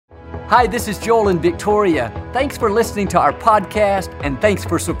Hi, this is Joel and Victoria. Thanks for listening to our podcast, and thanks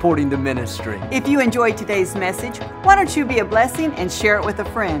for supporting the ministry. If you enjoyed today's message, why don't you be a blessing and share it with a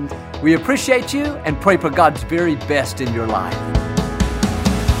friend? We appreciate you and pray for God's very best in your life.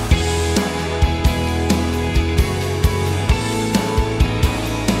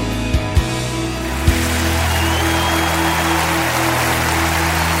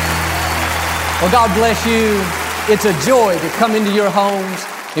 Well, God bless you. It's a joy to come into your homes.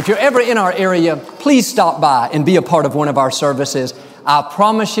 If you're ever in our area, please stop by and be a part of one of our services. I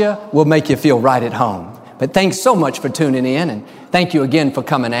promise you, we'll make you feel right at home. But thanks so much for tuning in, and thank you again for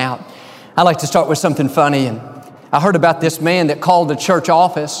coming out. I like to start with something funny, and I heard about this man that called the church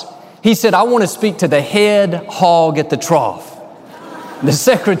office. He said, I want to speak to the head hog at the trough. The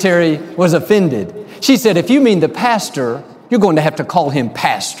secretary was offended. She said, if you mean the pastor, you're going to have to call him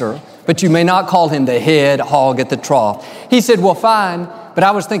pastor, but you may not call him the head hog at the trough. He said, well, fine, but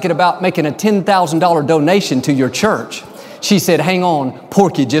I was thinking about making a $10,000 donation to your church. She said, hang on,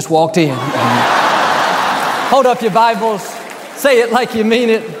 Porky just walked in. Hold up your Bibles. Say it like you mean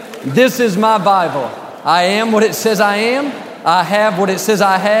it. This is my Bible. I am what it says I am. I have what it says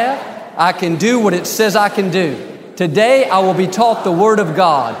I have. I can do what it says I can do. Today I will be taught the Word of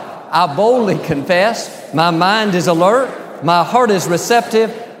God. I boldly confess. My mind is alert. My heart is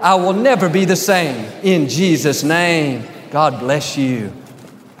receptive. I will never be the same. In Jesus' name, God bless you.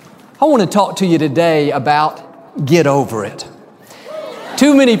 I want to talk to you today about get over it.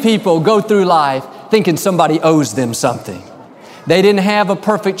 Too many people go through life thinking somebody owes them something. They didn't have a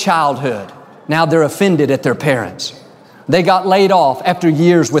perfect childhood. Now they're offended at their parents. They got laid off after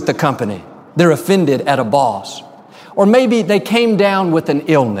years with the company. They're offended at a boss. Or maybe they came down with an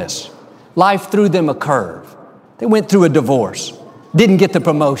illness. Life threw them a curve. They went through a divorce. Didn't get the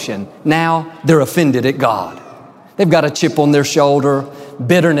promotion. Now they're offended at God. They've got a chip on their shoulder,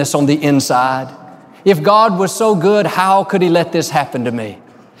 bitterness on the inside. If God was so good, how could He let this happen to me?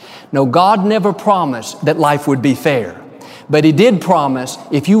 No, God never promised that life would be fair. But He did promise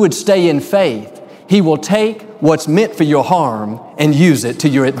if you would stay in faith, He will take what's meant for your harm and use it to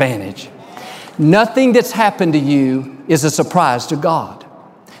your advantage. Nothing that's happened to you is a surprise to God.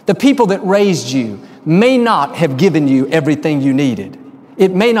 The people that raised you may not have given you everything you needed.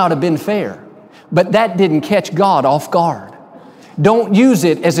 It may not have been fair, but that didn't catch God off guard. Don't use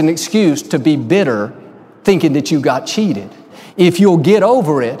it as an excuse to be bitter, thinking that you got cheated. If you'll get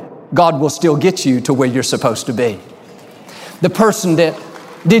over it, God will still get you to where you're supposed to be. The person that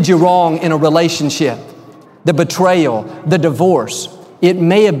did you wrong in a relationship, the betrayal, the divorce, it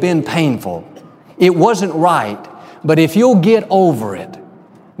may have been painful. It wasn't right, but if you'll get over it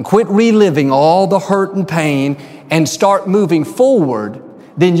and quit reliving all the hurt and pain and start moving forward,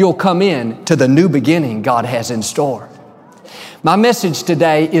 then you'll come in to the new beginning God has in store. My message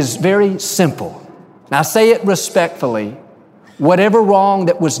today is very simple. And I say it respectfully. Whatever wrong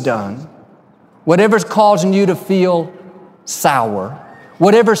that was done, whatever's causing you to feel sour,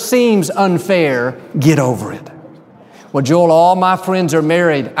 whatever seems unfair, get over it. Well, Joel, all my friends are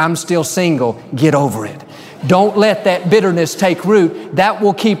married. I'm still single. Get over it. Don't let that bitterness take root. That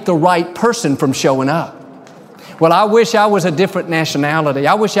will keep the right person from showing up. Well, I wish I was a different nationality.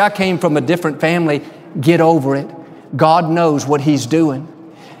 I wish I came from a different family. Get over it. God knows what He's doing.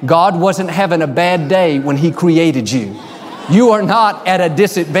 God wasn't having a bad day when He created you. You are not at a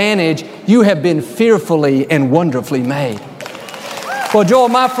disadvantage. You have been fearfully and wonderfully made. Well, Joel,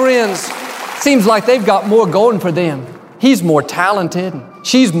 my friends, seems like they've got more going for them. He's more talented.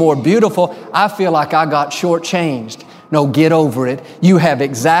 She's more beautiful. I feel like I got shortchanged. No, get over it. You have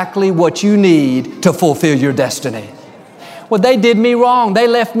exactly what you need to fulfill your destiny. Well, they did me wrong. They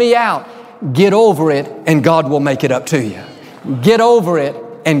left me out. Get over it and God will make it up to you. Get over it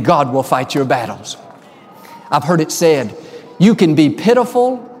and God will fight your battles. I've heard it said, you can be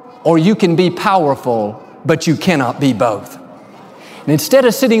pitiful or you can be powerful, but you cannot be both. And instead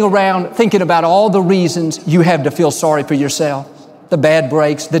of sitting around thinking about all the reasons you have to feel sorry for yourself, the bad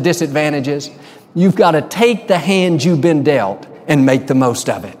breaks, the disadvantages, you've got to take the hand you've been dealt and make the most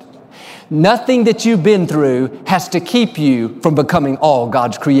of it. Nothing that you've been through has to keep you from becoming all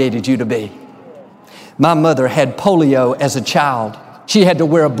God's created you to be. My mother had polio as a child. She had to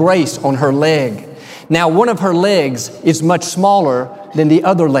wear a brace on her leg. Now, one of her legs is much smaller than the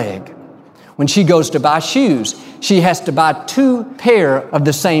other leg. When she goes to buy shoes, she has to buy 2 pair of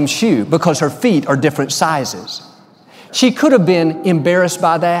the same shoe because her feet are different sizes. She could have been embarrassed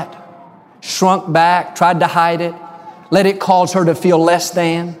by that, shrunk back, tried to hide it, let it cause her to feel less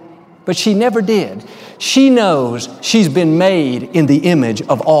than, but she never did. She knows she's been made in the image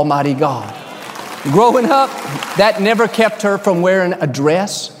of Almighty God. Growing up, that never kept her from wearing a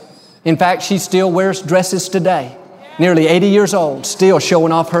dress, In fact, she still wears dresses today. Nearly 80 years old, still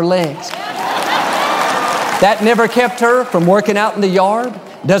showing off her legs. That never kept her from working out in the yard.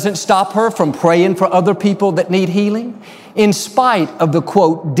 Doesn't stop her from praying for other people that need healing. In spite of the,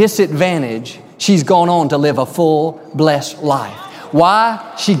 quote, disadvantage, she's gone on to live a full, blessed life.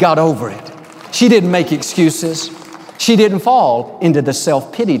 Why? She got over it. She didn't make excuses. She didn't fall into the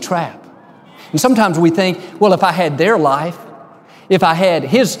self-pity trap. And sometimes we think, well, if I had their life, if I had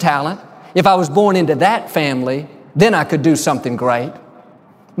his talent, if I was born into that family, then I could do something great.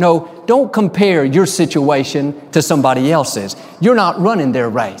 No, don't compare your situation to somebody else's. You're not running their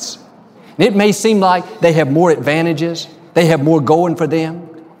race. It may seem like they have more advantages, they have more going for them,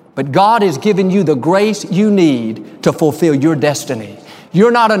 but God has given you the grace you need to fulfill your destiny.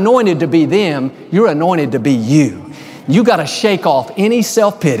 You're not anointed to be them, you're anointed to be you. You got to shake off any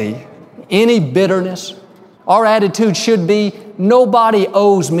self-pity, any bitterness. Our attitude should be, nobody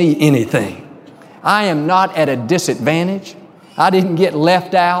owes me anything. I am not at a disadvantage. I didn't get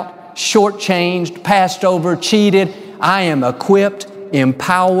left out, shortchanged, passed over, cheated. I am equipped,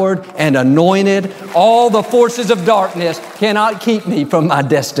 empowered, and anointed. All the forces of darkness cannot keep me from my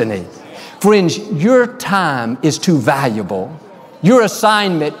destiny. Friends, your time is too valuable. Your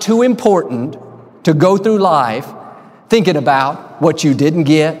assignment too important to go through life thinking about what you didn't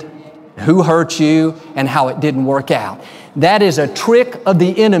get, who hurt you, and how it didn't work out. That is a trick of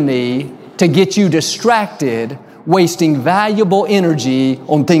the enemy to get you distracted, wasting valuable energy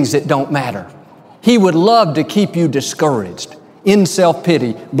on things that don't matter. He would love to keep you discouraged, in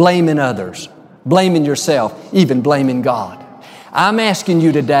self-pity, blaming others, blaming yourself, even blaming God. I'm asking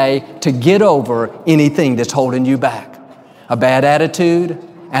you today to get over anything that's holding you back. A bad attitude,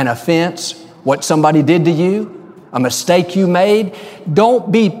 an offense, what somebody did to you, a mistake you made.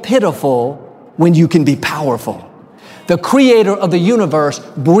 Don't be pitiful when you can be powerful. The Creator of the universe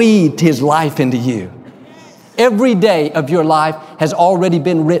breathed His life into you. Every day of your life has already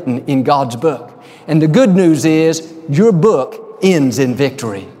been written in God's book. And the good news is your book ends in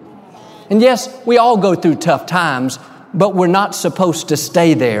victory. And yes, we all go through tough times, but we're not supposed to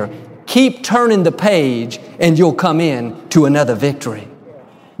stay there. Keep turning the page and you'll come in to another victory.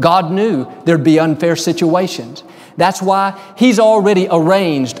 God knew there'd be unfair situations. That's why He's already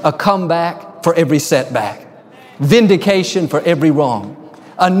arranged a comeback for every setback, vindication for every wrong,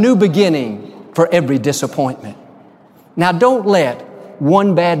 a new beginning for every disappointment. Now don't let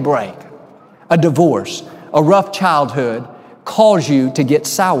one bad break, a divorce, a rough childhood cause you to get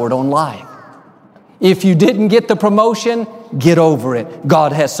soured on life. If you didn't get the promotion, get over it.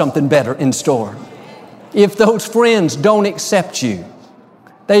 God has something better in store. If those friends don't accept you,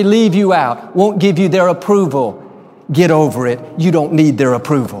 they leave you out, won't give you their approval, get over it. You don't need their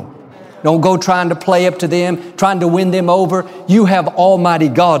approval. Don't go trying to play up to them, trying to win them over. You have Almighty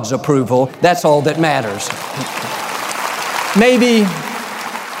God's approval. That's all that matters. Maybe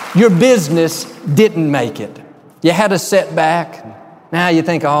your business didn't make it. You had a setback. Now you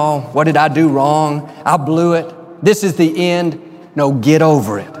think, oh, what did I do wrong? I blew it. This is the end. No, get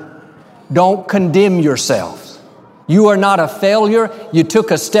over it. Don't condemn yourself. You are not a failure. You took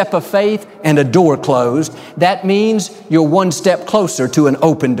a step of faith and a door closed. That means you're one step closer to an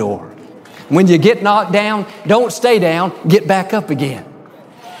open door. When you get knocked down, don't stay down, get back up again.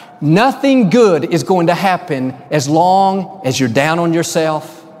 Nothing good is going to happen as long as you're down on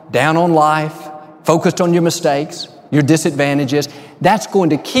yourself, down on life, focused on your mistakes, your disadvantages. That's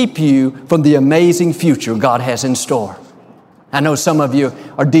going to keep you from the amazing future God has in store. I know some of you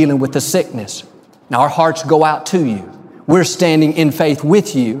are dealing with the sickness. Now our hearts go out to you. We're standing in faith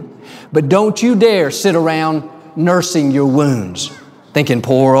with you, but don't you dare sit around nursing your wounds, thinking,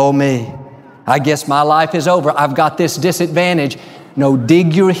 poor old me. I guess my life is over. I've got this disadvantage. No,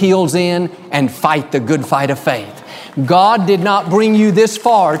 dig your heels in and fight the good fight of faith. God did not bring you this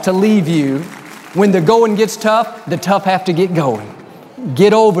far to leave you. When the going gets tough, the tough have to get going.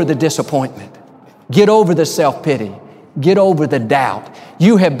 Get over the disappointment. Get over the self-pity. Get over the doubt.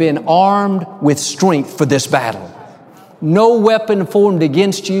 You have been armed with strength for this battle. No weapon formed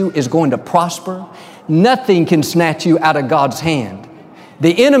against you is going to prosper. Nothing can snatch you out of God's hand.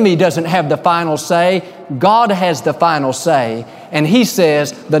 The enemy doesn't have the final say. God has the final say. And He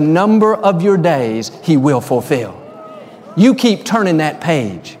says the number of your days He will fulfill. You keep turning that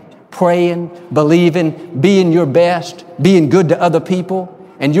page, praying, believing, being your best, being good to other people,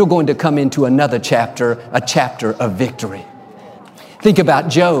 and you're going to come into another chapter, a chapter of victory. Think about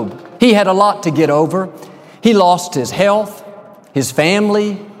Job. He had a lot to get over. He lost his health, his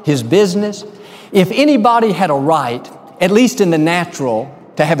family, his business. If anybody had a right, at least in the natural,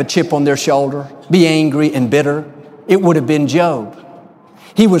 to have a chip on their shoulder, be angry and bitter, it would have been Job.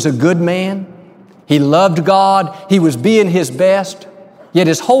 He was a good man. He loved God. He was being his best. Yet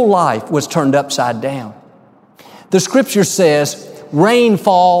his whole life was turned upside down. The Scripture says, rain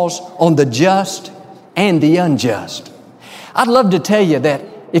falls on the just and the unjust. I'd love to tell you that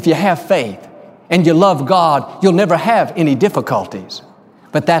if you have faith and you love God, you'll never have any difficulties.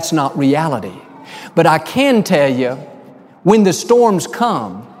 But that's not reality. But I can tell you, when the storms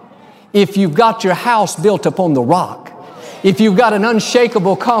come, if you've got your house built upon the rock, if you've got an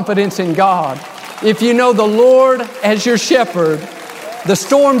unshakable confidence in God, if you know the Lord as your shepherd, the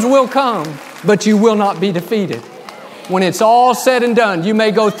storms will come, but you will not be defeated. When it's all said and done, you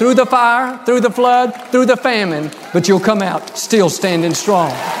may go through the fire, through the flood, through the famine, but you'll come out still standing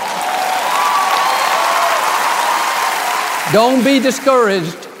strong. Don't be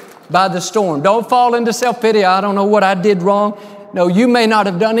discouraged by the storm. Don't fall into self-pity. I don't know what I did wrong. No, you may not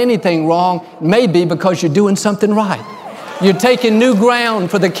have done anything wrong. Maybe because you're doing something right. You're taking new ground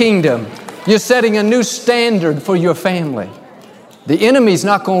for the kingdom. You're setting a new standard for your family. The enemy's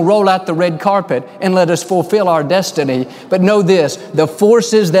not going to roll out the red carpet and let us fulfill our destiny. But know this, the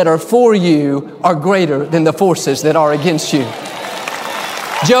forces that are for you are greater than the forces that are against you.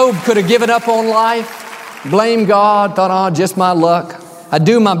 Job could have given up on life, blamed God, thought, oh, just my luck. I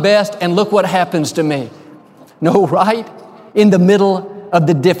do my best and look what happens to me. No, right? In the middle of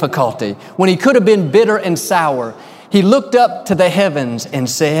the difficulty, when he could have been bitter and sour, he looked up to the heavens and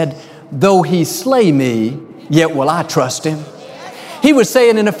said, though he slay me, yet will I trust him. He was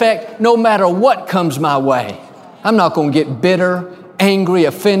saying, in effect, no matter what comes my way, I'm not going to get bitter, angry,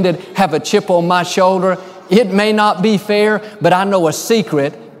 offended, have a chip on my shoulder. It may not be fair, but I know a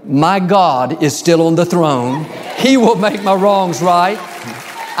secret. My God is still on the throne. He will make my wrongs right.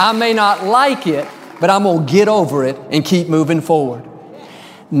 I may not like it, but I'm going to get over it and keep moving forward.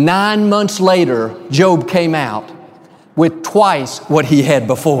 9 months later, Job came out with twice what he had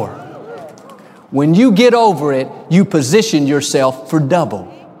before. When you get over it, you position yourself for double.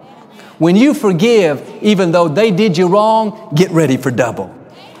 When you forgive, even though they did you wrong, get ready for double.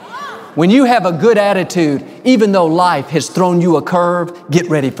 When you have a good attitude, even though life has thrown you a curve, get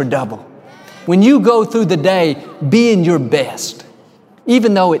ready for double. When you go through the day being your best,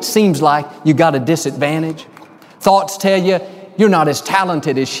 even though it seems like you got a disadvantage, thoughts tell you you're not as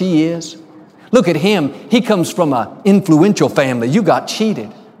talented as she is. Look at him. He comes from an influential family. You got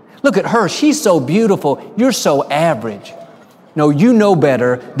cheated. Look at her. She's so beautiful. You're so average. No, you know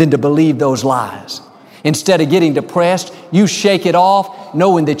better than to believe those lies. Instead of getting depressed, you shake it off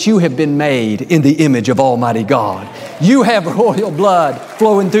knowing that you have been made in the image of Almighty God. You have royal blood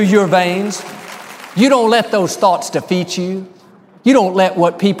flowing through your veins. You don't let those thoughts defeat you. You don't let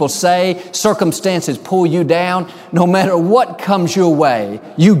what people say, circumstances pull you down. No matter what comes your way,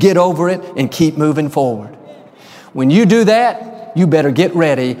 you get over it and keep moving forward. When you do that, you better get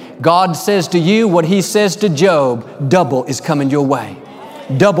ready. God says to you what He says to Job, double is coming your way.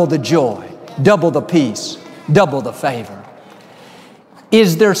 Double the joy, double the peace, double the favor.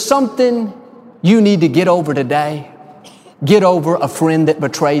 Is there something you need to get over today? Get over a friend that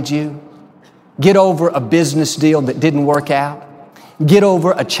betrayed you. Get over a business deal that didn't work out. Get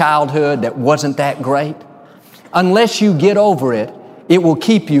over a childhood that wasn't that great. Unless you get over it, it will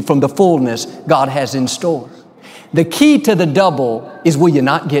keep you from the fullness God has in store. The key to the double is, will you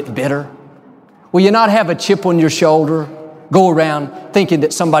not get bitter? Will you not have a chip on your shoulder, go around thinking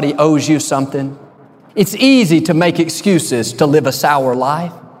that somebody owes you something? It's easy to make excuses to live a sour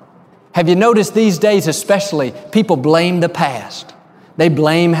life. Have you noticed these days especially, people blame the past. They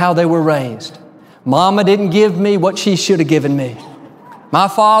blame how they were raised. Mama didn't give me what she should have given me. My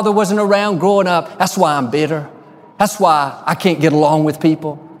father wasn't around growing up. That's why I'm bitter. That's why I can't get along with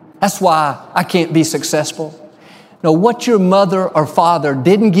people. That's why I can't be successful. No, what your mother or father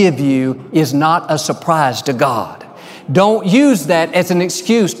didn't give you is not a surprise to God. Don't use that as an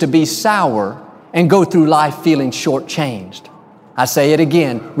excuse to be sour and go through life feeling shortchanged. I say it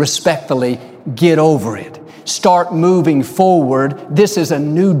again, respectfully, get over it. Start moving forward. This is a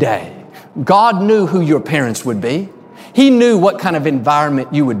new day. God knew who your parents would be. He knew what kind of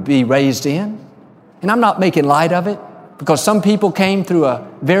environment you would be raised in. And I'm not making light of it, because some people came through a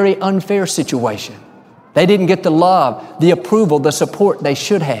very unfair situation. They didn't get the love, the approval, the support they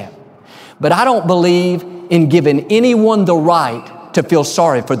should have. But I don't believe in giving anyone the right to feel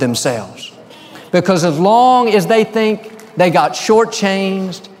sorry for themselves. Because as long as they think they got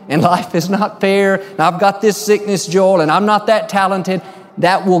shortchanged and life is not fair, and I've got this sickness, Joel, and I'm not that talented,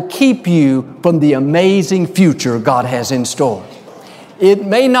 that will keep you from the amazing future God has in store. It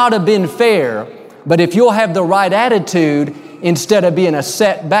may not have been fair, but if you'll have the right attitude, instead of being a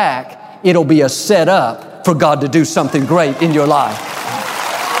setback, it'll be a set up for God to do something great in your life.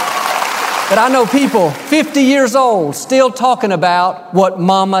 But I know people 50 years old still talking about what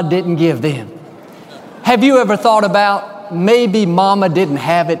mama didn't give them. Have you ever thought about maybe mama didn't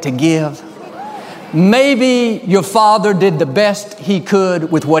have it to give? Maybe your father did the best he could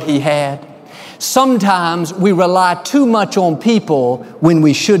with what he had. Sometimes we rely too much on people when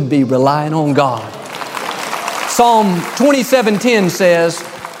we should be relying on God. Psalm 27:10 says,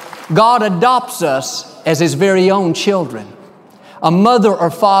 God adopts us as His very own children. A mother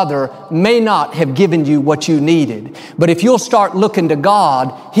or father may not have given you what you needed, but if you'll start looking to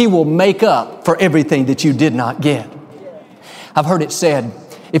God, He will make up for everything that you did not get. I've heard it said,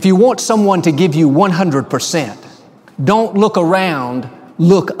 if you want someone to give you 100%, don't look around,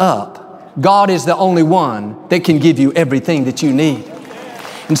 look up. God is the only one that can give you everything that you need.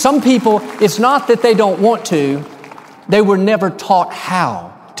 And some people, it's not that they don't want to, they were never taught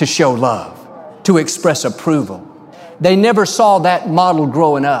how to show love, to express approval. They never saw that model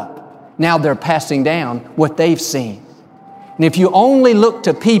growing up. Now they're passing down what they've seen. And if you only look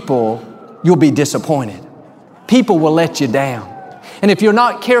to people, you'll be disappointed. People will let you down. And if you're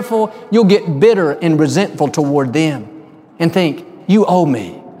not careful, you'll get bitter and resentful toward them and think, you owe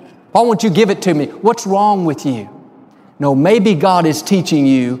me. Why won't you give it to me? What's wrong with you? No, maybe God is teaching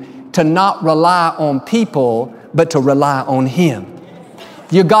you to not rely on people, but to rely on Him.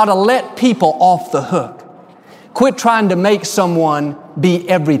 You got to let people off the hook. Quit trying to make someone be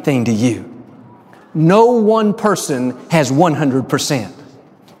everything to you. No one person has 100%.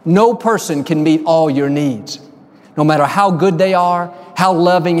 No person can meet all your needs. No matter how good they are, how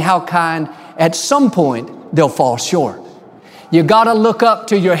loving, how kind, at some point they'll fall short. You got to look up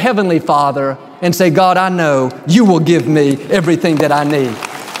to your Heavenly Father and say, God, I know You will give me everything that I need.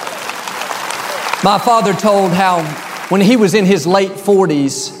 My father told how when he was in his late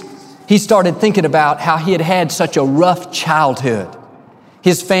 40s, he started thinking about how he had had such a rough childhood.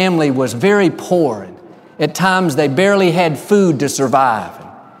 His family was very poor. And at times they barely had food to survive.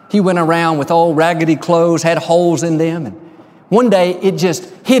 He went around with old raggedy clothes, had holes in them. And one day it just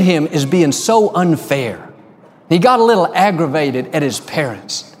hit him as being so unfair. He got a little aggravated at his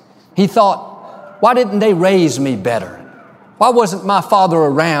parents. He thought, why didn't they raise me better? Why wasn't my father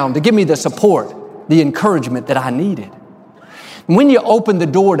around to give me the support, the encouragement that I needed? When you open the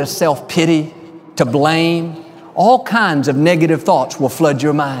door to self-pity, to blame, all kinds of negative thoughts will flood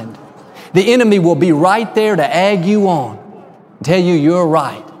your mind. The enemy will be right there to egg you on, tell you you're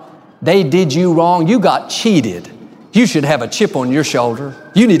right. They did you wrong. You got cheated. You should have a chip on your shoulder.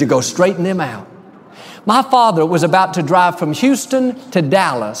 You need to go straighten them out. My father was about to drive from Houston to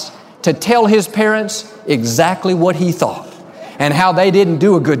Dallas to tell his parents exactly what he thought and how they didn't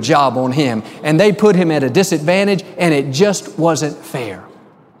do a good job on him, and they put him at a disadvantage, and it just wasn't fair.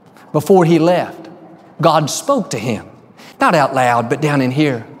 Before he left, God spoke to him, not out loud, but down in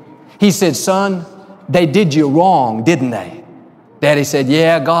here. He said, son, they did you wrong, didn't they? Daddy said,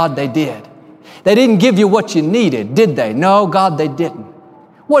 yeah, God, they did. They didn't give you what you needed, did they? No, God, they didn't.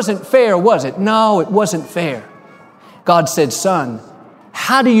 Wasn't fair, was it? No, it wasn't fair. God said, son,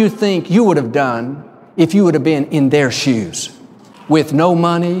 how do you think you would have done if you would have been in their shoes? With no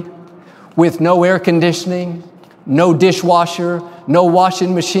money, with no air conditioning, no dishwasher, no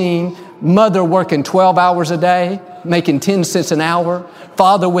washing machine, mother working 12 hours a day, making 10 cents an hour,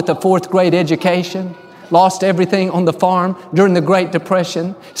 father with a 4th grade education, lost everything on the farm during the Great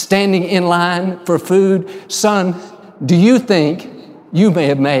Depression, standing in line for food. Son, do you think you may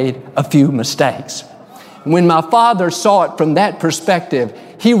have made a few mistakes? When my father saw it from that perspective,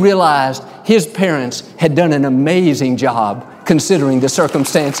 he realized his parents had done an amazing job considering the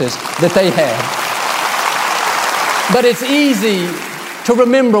circumstances that they had. But it's easy to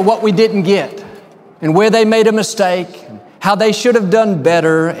remember what we didn't get and where they made a mistake, how they should have done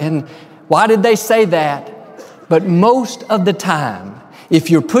better, and why did they say that? But most of the time, if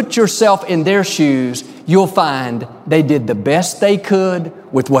you put yourself in their shoes, you'll find they did the best they could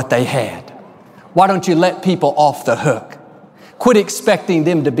with what they had. Why don't you let people off the hook? Quit expecting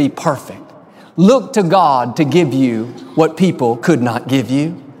them to be perfect. Look to God to give you what people could not give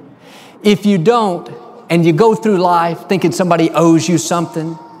you. If you don't, and you go through life thinking somebody owes you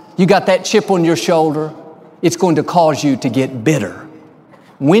something, you got that chip on your shoulder, it's going to cause you to get bitter.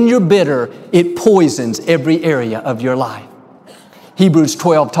 When you're bitter, it poisons every area of your life. Hebrews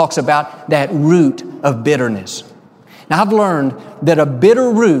 12 talks about that root of bitterness. Now, I've learned that a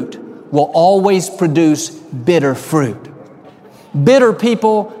bitter root will always produce bitter fruit. Bitter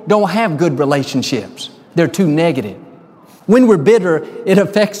people don't have good relationships. They're too negative. When we're bitter, it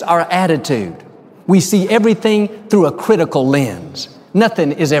affects our attitude. We see everything through a critical lens.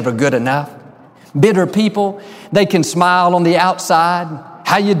 Nothing is ever good enough. Bitter people, they can smile on the outside,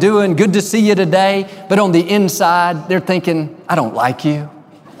 How you doing? Good to see you today. But on the inside, they're thinking, I don't like you.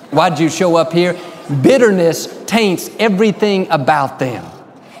 Why'd you show up here? Bitterness taints everything about them.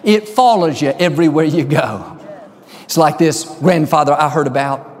 It follows you everywhere you go. It's like this grandfather I heard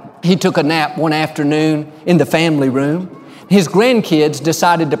about. He took a nap one afternoon in the family room. His grandkids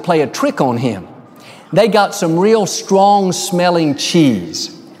decided to play a trick on him. They got some real strong smelling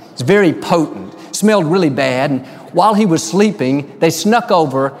cheese. It's very potent, smelled really bad. And while he was sleeping, they snuck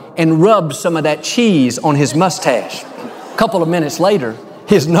over and rubbed some of that cheese on his mustache. A couple of minutes later,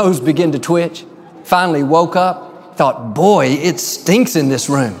 his nose began to twitch. Finally woke up, thought, boy, it stinks in this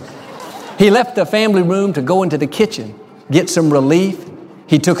room. He left the family room to go into the kitchen, get some relief.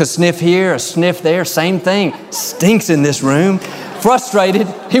 He took a sniff here, a sniff there, same thing, stinks in this room. Frustrated,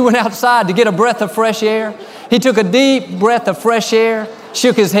 he went outside to get a breath of fresh air. He took a deep breath of fresh air,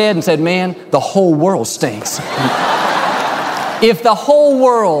 shook his head and said, man, the whole world stinks. If the whole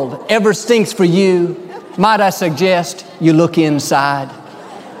world ever stinks for you, might I suggest you look inside?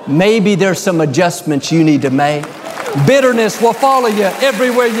 Maybe there's some adjustments you need to make. Bitterness will follow you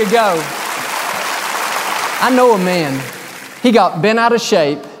everywhere you go. I know a man, he got bent out of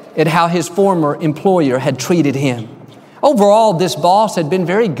shape at how his former employer had treated him. Overall, this boss had been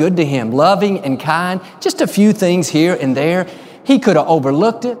very good to him, loving and kind, just a few things here and there. He could have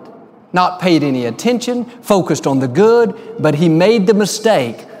overlooked it, not paid any attention, focused on the good, but he made the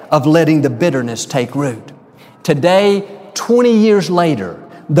mistake of letting the bitterness take root. Today, 20 years later,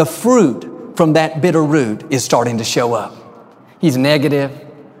 the fruit from that bitter root is starting to show up. He's negative,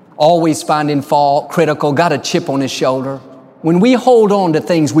 always finding fault, critical, got a chip on his shoulder. When we hold on to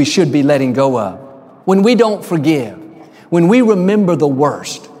things we should be letting go of, when we don't forgive, when we remember the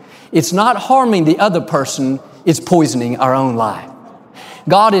worst, it's not harming the other person, it's poisoning our own life.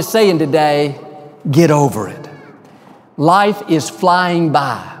 God is saying today, get over it. Life is flying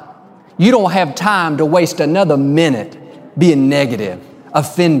by. You don't have time to waste another minute being negative,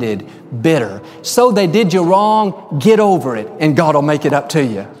 offended, bitter. So they did you wrong, get over it, and God will make it up to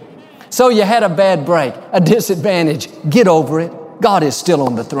you. So you had a bad break, a disadvantage, get over it. God is still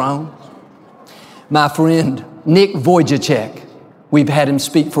on the throne. My friend, Nick Vujicic, we've had him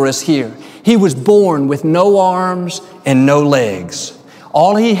speak for us here. He was born with no arms and no legs.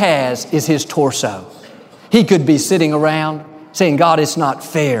 All he has is his torso. He could be sitting around saying, God, it's not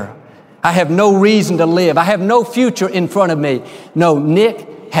fair. I have no reason to live. I have no future in front of me. No,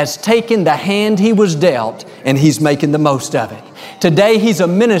 Nick has taken the hand he was dealt and he's making the most of it. Today, he's a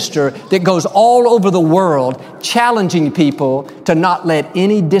minister that goes all over the world challenging people to not let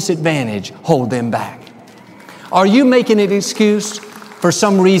any disadvantage hold them back. Are you making an excuse for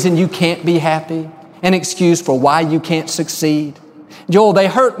some reason you can't be happy? An excuse for why you can't succeed? Joel, they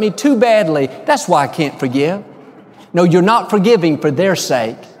hurt me too badly. That's why I can't forgive. No, you're not forgiving for their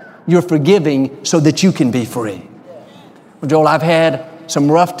sake. You're forgiving so that you can be free. Well, Joel, I've had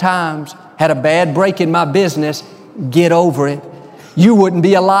some rough times, had a bad break in my business. Get over it. You wouldn't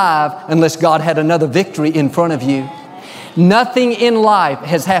be alive unless God had another victory in front of you. Nothing in life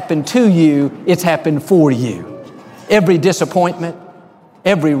has happened to you, it's happened for you. Every disappointment,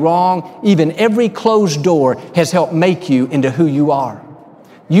 every wrong, even every closed door has helped make you into who you are.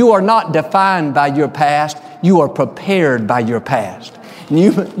 You are not defined by your past, you are prepared by your past.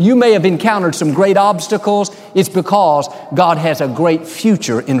 You may have encountered some great obstacles. It's because God has a great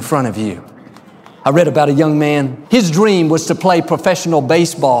future in front of you. I read about a young man. His dream was to play professional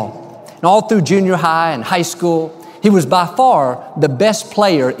baseball. And all through junior high and high school, he was by far the best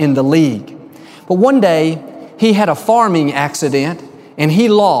player in the league. But one day, he had a farming accident and he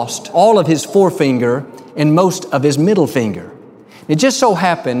lost all of his forefinger and most of his middle finger. It just so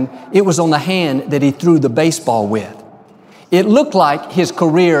happened it was on the hand that he threw the baseball with. It looked like his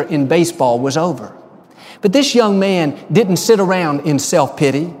career in baseball was over. But this young man didn't sit around in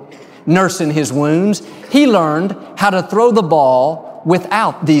self-pity, nursing his wounds. He learned how to throw the ball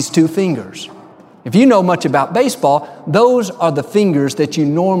without these two fingers. If you know much about baseball, those are the fingers that you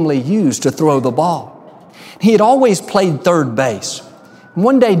normally use to throw the ball. He had always played third base.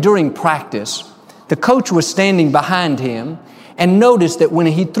 One day during practice, the coach was standing behind him and noticed that when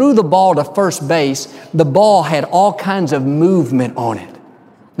he threw the ball to first base, the ball had all kinds of movement on it.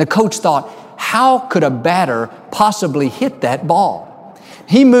 The coach thought, how could a batter possibly hit that ball?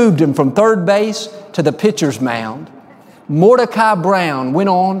 He moved him from third base to the pitcher's mound. Mordecai Brown went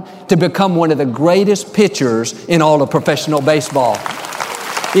on to become one of the greatest pitchers in all of professional baseball.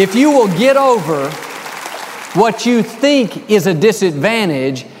 If you will get over what you think is a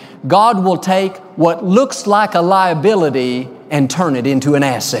disadvantage, God will take what looks like a liability and turn it into an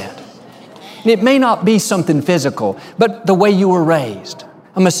asset. It may not be something physical, but the way you were raised,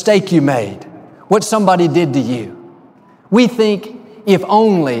 a mistake you made, what somebody did to you. We think, if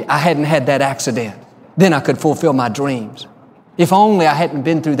only I hadn't had that accident, then I could fulfill my dreams. If only I hadn't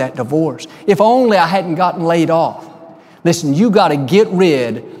been through that divorce. If only I hadn't gotten laid off. Listen, you got to get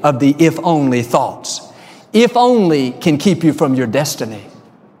rid of the if only thoughts. If only can keep you from your destiny.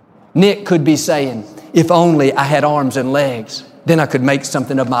 Nick could be saying, if only I had arms and legs, then I could make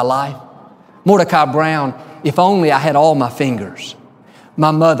something of my life. Mordecai Brown, if only I had all my fingers.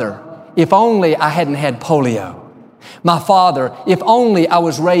 My mother, if only I hadn't had polio. My father, if only I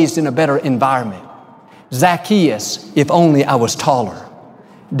was raised in a better environment. Zacchaeus, if only I was taller.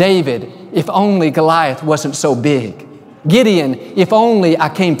 David, if only Goliath wasn't so big. Gideon, if only I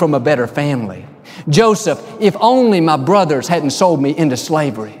came from a better family. Joseph, if only my brothers hadn't sold me into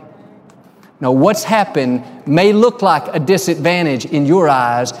slavery. Now, what's happened may look like a disadvantage in your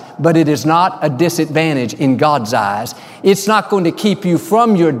eyes, but it is not a disadvantage in God's eyes. It's not going to keep you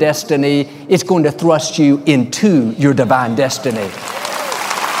from your destiny. It's going to thrust you into your divine destiny.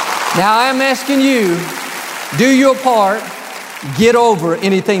 Now, I'm asking you, do your part. Get over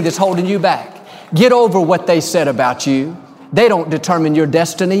anything that's holding you back. Get over what they said about you. They don't determine your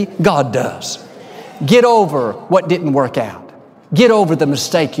destiny. God does. Get over what didn't work out. Get over the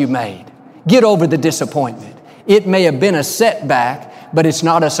mistake you made. Get over the disappointment. It may have been a setback, but it's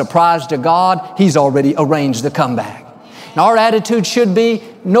not a surprise to God. He's already arranged the comeback. And our attitude should be,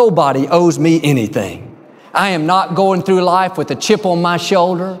 nobody owes me anything. I am not going through life with a chip on my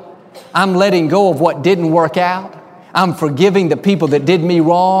shoulder. I'm letting go of what didn't work out. I'm forgiving the people that did me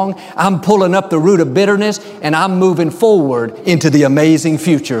wrong. I'm pulling up the root of bitterness, and I'm moving forward into the amazing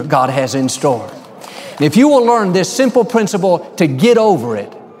future God has in store. And if you will learn this simple principle to get over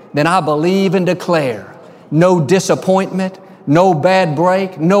it, then I believe and declare no disappointment, no bad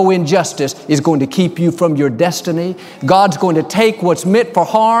break, no injustice is going to keep you from your destiny. God's going to take what's meant for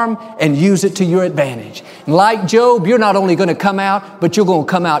harm and use it to your advantage. And like Job, you're not only going to come out, but you're going to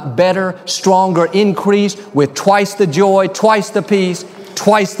come out better, stronger, increased with twice the joy, twice the peace,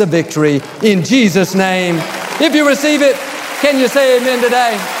 twice the victory. In Jesus' name. If you receive it, can you say amen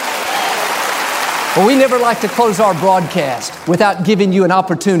today? Well, we never like to close our broadcast without giving you an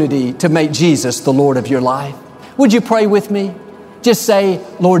opportunity to make Jesus the Lord of your life. Would you pray with me? Just say,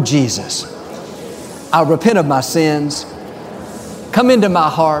 Lord Jesus, I repent of my sins. Come into my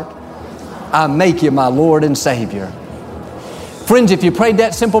heart. I make you my Lord and Savior. Friends, if you prayed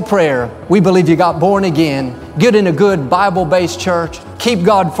that simple prayer, we believe you got born again. Get in a good Bible-based church. Keep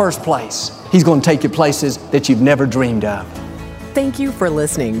God first place. He's going to take you places that you've never dreamed of. Thank you for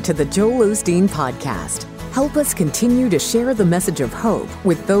listening to the Joel Osteen Podcast. Help us continue to share the message of hope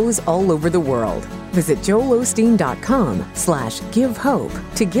with those all over the world. Visit joelosteen.com/give hope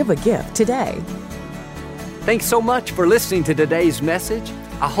to give a gift today. Thanks so much for listening to today's message.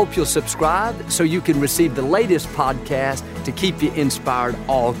 I hope you'll subscribe so you can receive the latest podcast to keep you inspired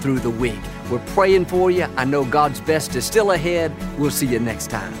all through the week. We're praying for you. I know God's best is still ahead. We'll see you next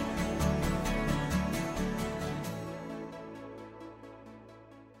time.